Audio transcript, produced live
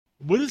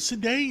With us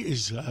today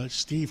is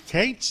Steve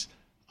Cates,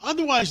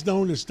 otherwise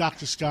known as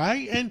Dr.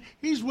 Sky, and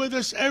he's with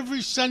us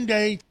every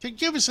Sunday to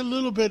give us a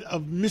little bit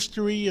of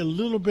mystery, a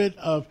little bit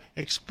of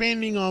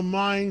expanding our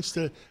minds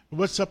to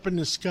what's up in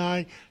the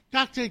sky.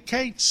 Dr.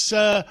 Cates,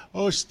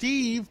 or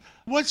Steve,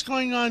 what's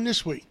going on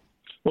this week?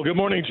 Well, good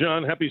morning,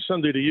 John. Happy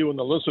Sunday to you and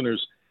the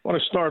listeners. I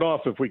want to start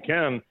off, if we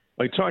can,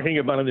 by talking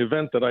about an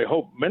event that I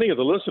hope many of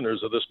the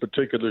listeners of this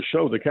particular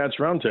show, the Cats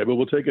Roundtable,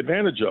 will take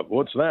advantage of.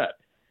 What's that?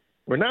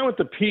 We're now at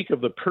the peak of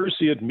the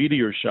Perseid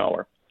meteor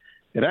shower.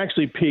 It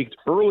actually peaked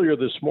earlier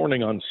this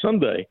morning on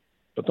Sunday,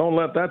 but don't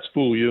let that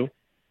fool you.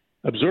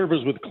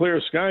 Observers with clear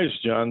skies,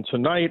 John,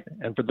 tonight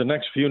and for the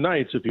next few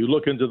nights, if you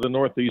look into the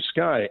northeast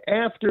sky,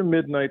 after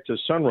midnight to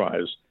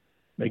sunrise,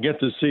 they get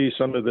to see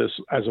some of this,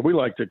 as we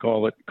like to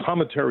call it,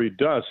 cometary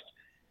dust,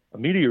 a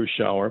meteor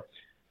shower,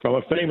 from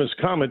a famous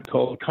comet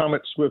called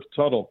Comet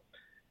Swift-Tuttle.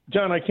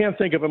 John, I can't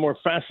think of a more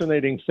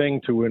fascinating thing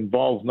to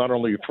involve not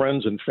only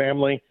friends and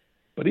family,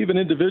 but even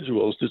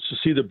individuals, just to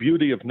see the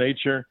beauty of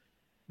nature,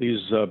 these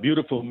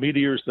beautiful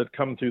meteors that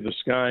come through the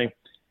sky.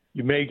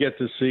 You may get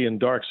to see in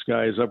dark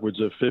skies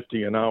upwards of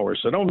 50 an hour.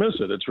 So don't miss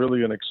it. It's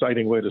really an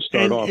exciting way to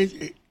start off.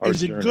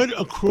 Is it good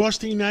across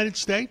the United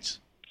States?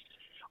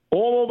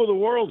 All over the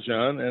world,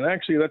 John. And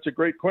actually, that's a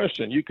great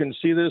question. You can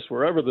see this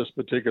wherever this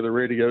particular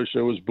radio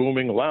show is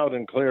booming loud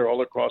and clear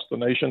all across the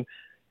nation.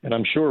 And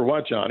I'm sure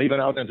what, John, even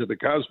out into the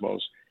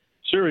cosmos.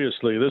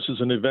 Seriously, this is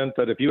an event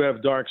that if you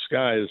have dark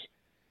skies,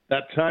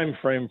 that time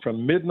frame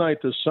from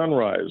midnight to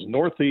sunrise,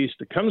 northeast,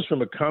 it comes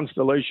from a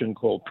constellation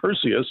called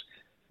Perseus,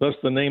 thus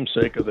the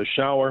namesake of the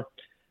shower.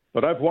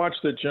 But I've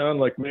watched it, John,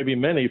 like maybe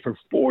many, for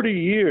 40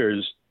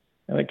 years.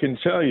 And I can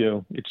tell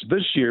you,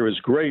 this year is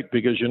great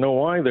because you know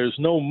why? There's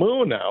no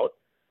moon out.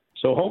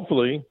 So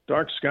hopefully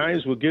dark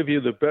skies will give you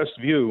the best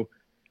view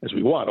as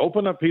we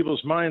open up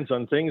people's minds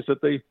on things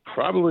that they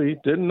probably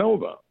didn't know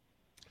about.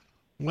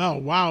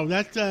 Well, wow.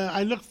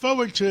 I look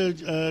forward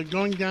to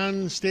going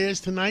down the stairs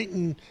tonight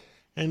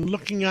and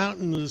looking out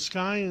into the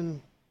sky,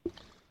 and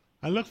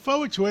I look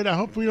forward to it. I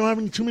hope we don't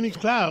have too many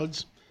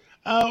clouds.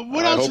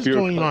 What else is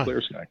going on?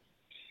 Clear sky.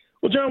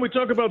 Well, John, we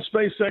talk about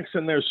SpaceX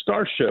and their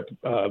Starship.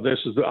 This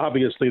is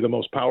obviously the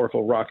most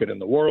powerful rocket in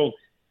the world.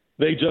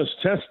 They just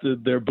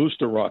tested their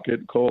booster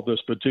rocket called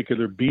this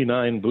particular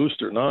B9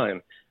 Booster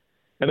 9,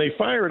 and they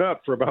fired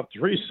up for about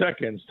 3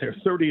 seconds their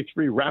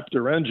 33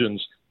 Raptor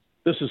engines.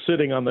 This is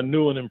sitting on the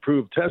new and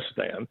improved test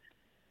stand.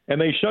 And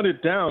they shut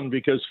it down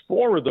because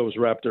 4 of those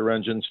Raptor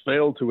engines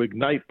failed to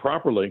ignite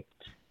properly.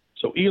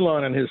 So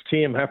Elon and his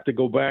team have to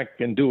go back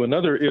and do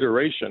another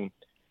iteration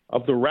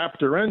of the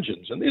Raptor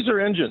engines. And these are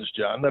engines,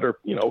 John, that are,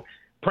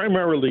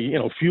 primarily,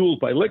 fueled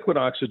by liquid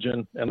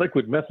oxygen and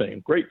liquid methane.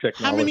 Great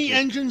technology. How many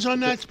engines on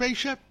that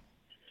spaceship?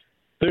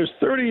 There's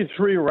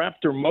 33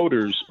 Raptor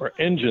motors or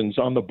engines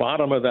on the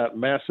bottom of that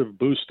massive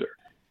booster.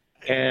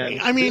 And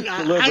I mean,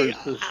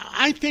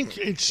 I think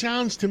it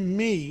sounds to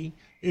me,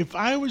 if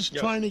I was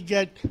trying to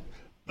get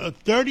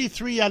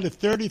 33 out of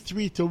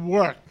 33 to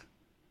work,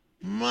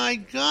 my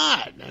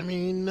God, I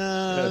mean,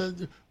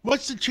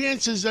 what's the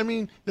chances? I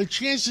mean, the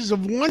chances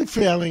of one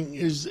failing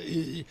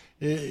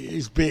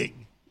is big.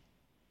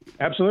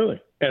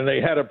 Absolutely. And they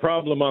had a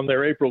problem on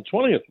their April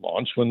 20th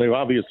launch when they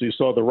obviously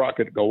saw the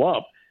rocket go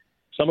up.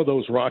 Some of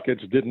those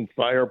rockets didn't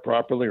fire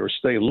properly or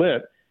stay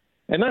lit.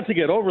 And not to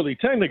get overly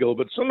technical,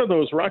 but some of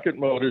those rocket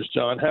motors,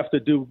 John, have to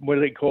do what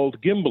they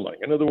called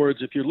gimbaling. In other words,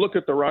 if you look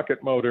at the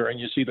rocket motor and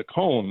you see the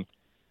cone,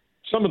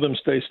 some of them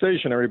stay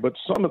stationary, but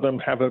some of them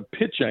have a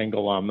pitch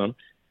angle on them.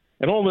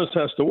 And all this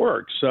has to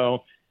work.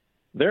 So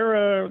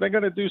they're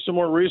going to do some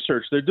more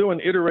research. They're doing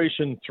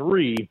iteration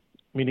 3,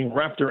 meaning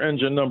Raptor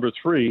engine number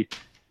 3,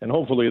 and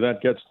hopefully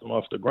that gets them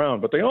off the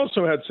ground. But they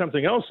also had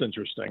something else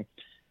interesting.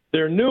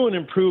 Their new and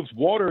improved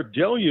water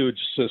deluge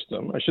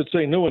system, I should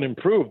say new and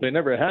improved, they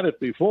never had it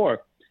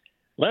before.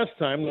 Last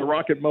time, the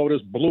rocket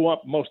motors blew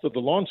up most of the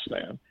launch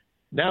stand.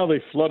 Now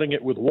they're flooding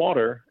it with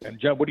water, and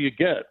what do you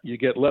get? You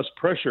get less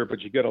pressure,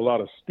 but you get a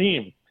lot of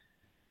steam.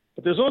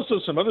 But there's also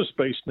some other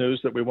space news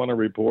that we want to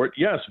report.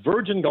 Yes,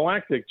 Virgin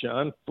Galactic,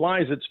 John,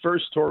 flies its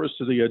first tourist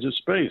to the edge of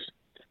space.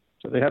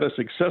 So they had a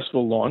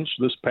successful launch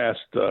this past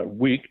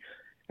week,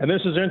 and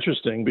this is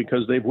interesting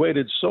because they've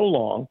waited so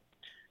long.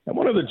 And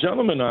one of the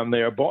gentlemen on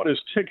there bought his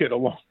ticket a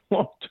long,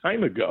 long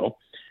time ago.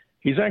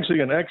 He's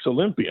actually an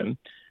ex-Olympian,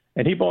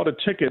 and he bought a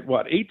ticket,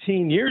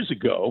 18 years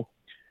ago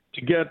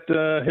to get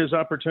his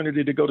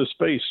opportunity to go to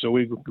space. So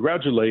we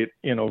congratulate,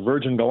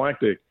 Virgin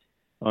Galactic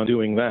on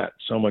doing that.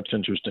 So much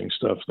interesting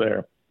stuff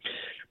there.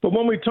 But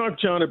when we talk,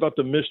 John, about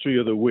the mystery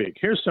of the week,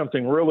 here's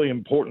something really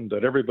important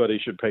that everybody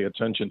should pay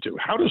attention to.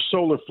 How do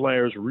solar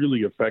flares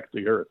really affect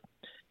the Earth?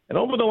 And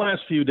over the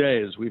last few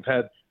days, we've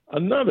had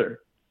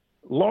another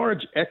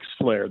large X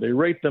flare. They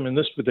rate them in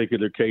this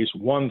particular case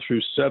 1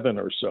 through 7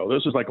 or so.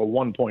 This is like a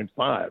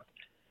 1.5.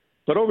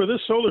 But over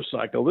this solar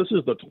cycle, this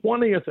is the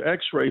 20th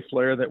X-ray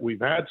flare that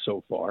we've had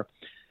so far.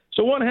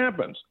 So what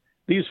happens?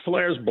 These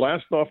flares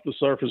blast off the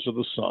surface of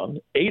the sun.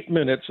 8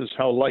 minutes is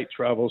how light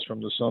travels from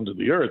the sun to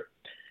the Earth.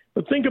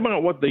 But think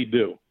about what they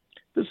do.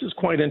 This is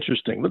quite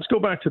interesting. Let's go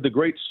back to the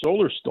great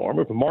solar storm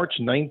of March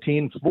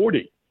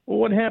 1940. Well,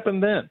 what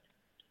happened then?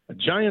 A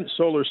giant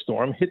solar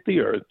storm hit the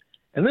Earth,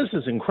 and this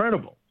is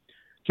incredible.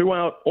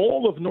 Throughout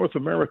all of North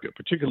America,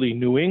 particularly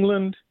New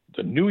England,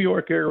 the New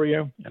York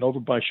area, and over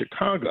by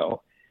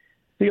Chicago,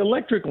 the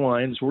electric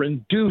lines were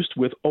induced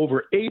with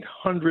over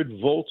 800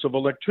 volts of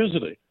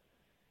electricity.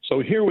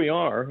 So here we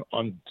are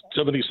on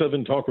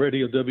 77 Talk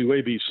Radio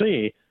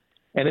WABC,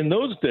 and in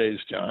those days,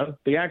 John,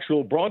 the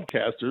actual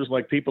broadcasters,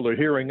 like people are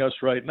hearing us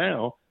right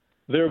now,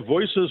 their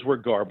voices were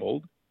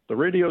garbled. The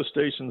radio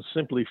stations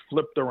simply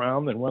flipped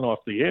around and went off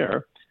the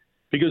air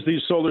because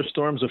these solar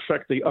storms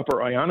affect the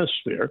upper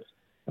ionosphere,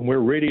 and where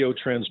radio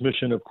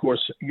transmission, of course,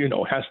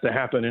 has to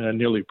happen in a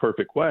nearly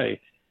perfect way.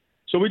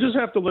 So we just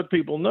have to let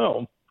people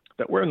know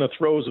that we're in the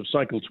throes of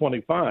cycle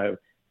 25,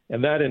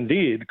 and that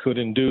indeed could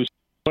induce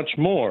much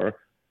more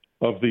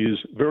of these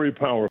very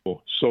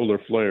powerful solar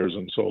flares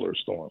and solar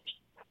storms.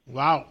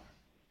 Wow.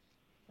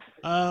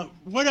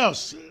 What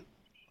else?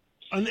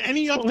 On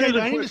any update,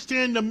 I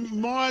understand the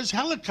Mars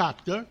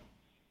helicopter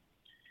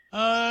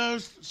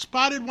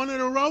spotted one of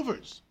the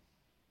rovers.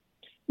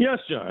 Yes,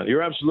 John,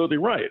 you're absolutely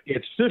right.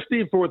 It's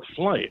 54th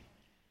flight,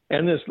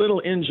 and this little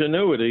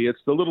Ingenuity, it's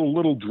the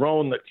little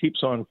drone that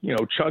keeps on,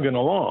 chugging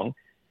along.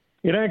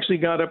 It actually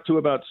got up to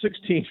about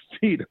 16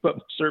 feet above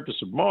the surface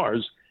of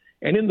Mars,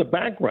 and in the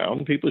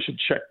background, people should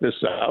check this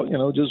out.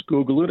 Just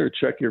Google it or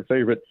check your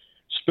favorite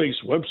space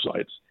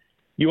websites.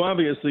 You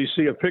obviously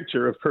see a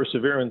picture of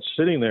Perseverance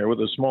sitting there with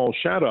a small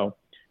shadow.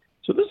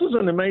 So this is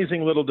an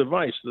amazing little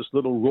device, this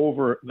little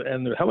rover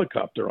and the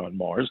helicopter on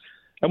Mars.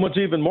 And what's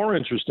even more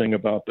interesting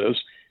about this,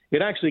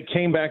 it actually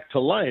came back to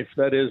life,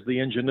 that is the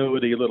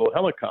Ingenuity little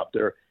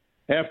helicopter,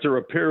 after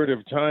a period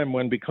of time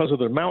when, because of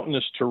the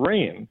mountainous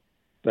terrain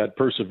that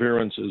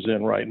Perseverance is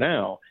in right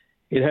now,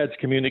 it had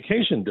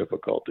communication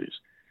difficulties.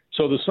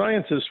 So the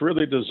scientists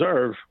really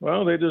deserve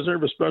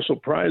a special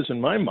prize in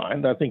my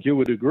mind. I think you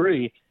would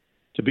agree,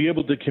 to be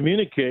able to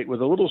communicate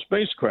with a little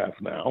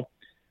spacecraft now.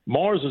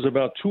 Mars is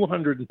about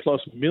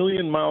 200+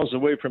 million miles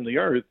away from the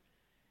Earth,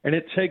 and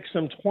it takes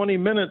them 20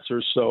 minutes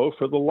or so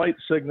for the light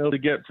signal to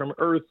get from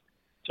Earth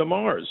to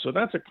Mars. So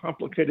that's a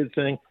complicated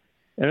thing.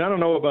 And I don't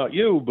know about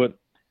you, but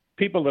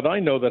people that I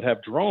know that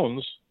have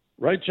drones,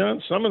 right,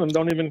 John? Some of them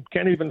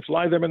can't even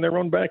fly them in their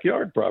own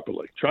backyard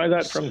properly. Try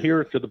that from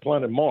here to the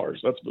planet Mars.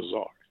 That's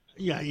bizarre.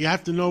 Yeah, you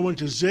have to know when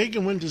to zig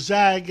and when to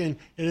zag, and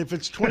if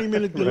it's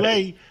 20-minute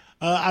delay,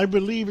 I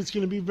believe it's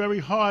going to be very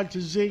hard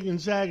to zig and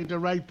zag at the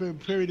right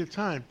period of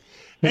time.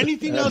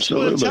 Anything else you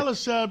want to tell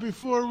us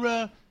before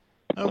we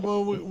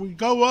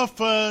go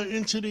off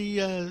into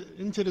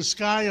the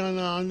sky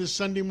on this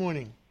Sunday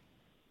morning?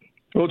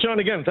 Well, John,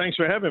 again, thanks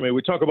for having me.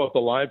 We talk about the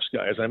live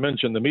sky. As I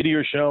mentioned, the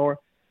meteor shower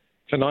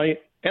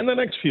tonight and the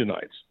next few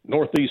nights.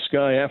 Northeast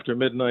sky after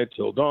midnight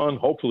till dawn.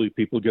 Hopefully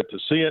people get to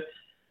see it.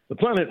 The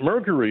planet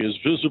Mercury is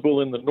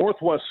visible in the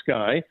northwest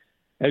sky.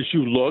 As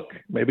you look,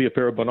 maybe a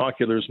pair of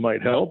binoculars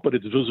might help, but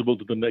it's visible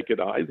to the naked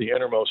eye, the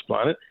innermost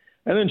planet.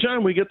 And then,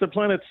 John, we get the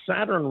planet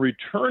Saturn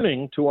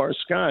returning to our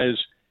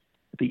skies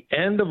at the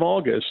end of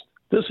August.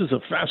 This is a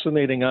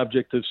fascinating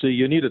object to see.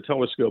 You need a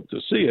telescope to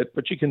see it,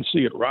 but you can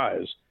see it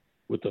rise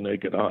with the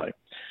naked eye.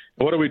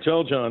 And what do we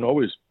tell, John?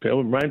 Always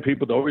remind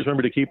people to always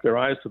remember to keep their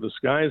eyes to the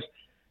skies.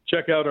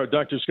 Check out our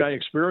Dr. Sky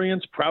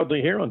experience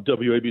proudly here on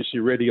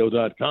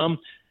WABCRadio.com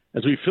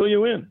as we fill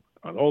you in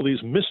on all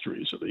these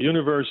mysteries of the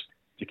universe,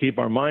 to keep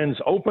our minds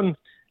open,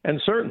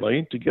 and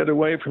certainly to get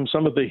away from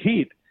some of the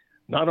heat,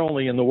 not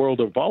only in the world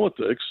of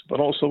politics,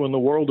 but also in the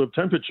world of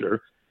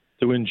temperature,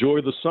 to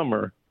enjoy the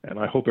summer. And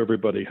I hope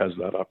everybody has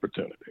that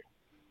opportunity.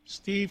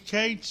 Steve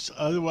Kates,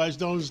 otherwise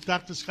known as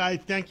Dr. Sky,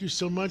 thank you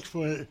so much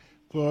for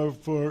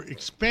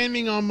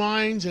expanding our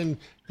minds, and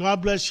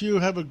God bless you.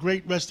 Have a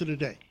great rest of the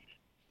day.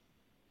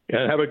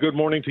 And have a good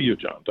morning to you,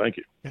 John. Thank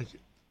you. Thank you.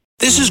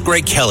 This is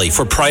Greg Kelly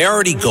for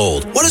Priority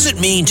Gold. What does it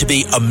mean to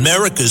be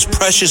America's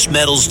precious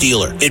metals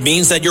dealer? It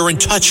means that you're in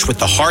touch with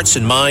the hearts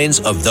and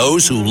minds of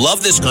those who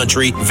love this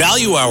country,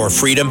 value our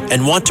freedom,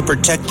 and want to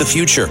protect the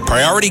future.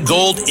 Priority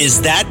Gold is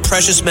that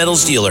precious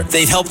metals dealer.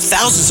 They've helped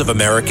thousands of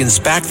Americans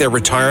back their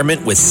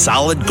retirement with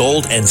solid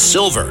gold and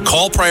silver.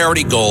 Call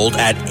Priority Gold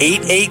at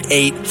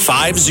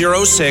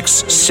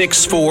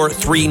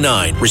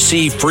 888-506-6439.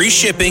 Receive free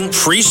shipping,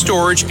 free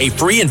storage, a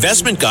free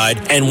investment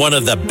guide, and one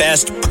of the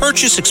best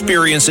purchase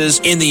experiences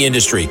in the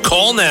industry.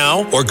 Call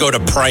now or go to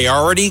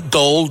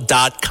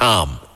PriorityGold.com.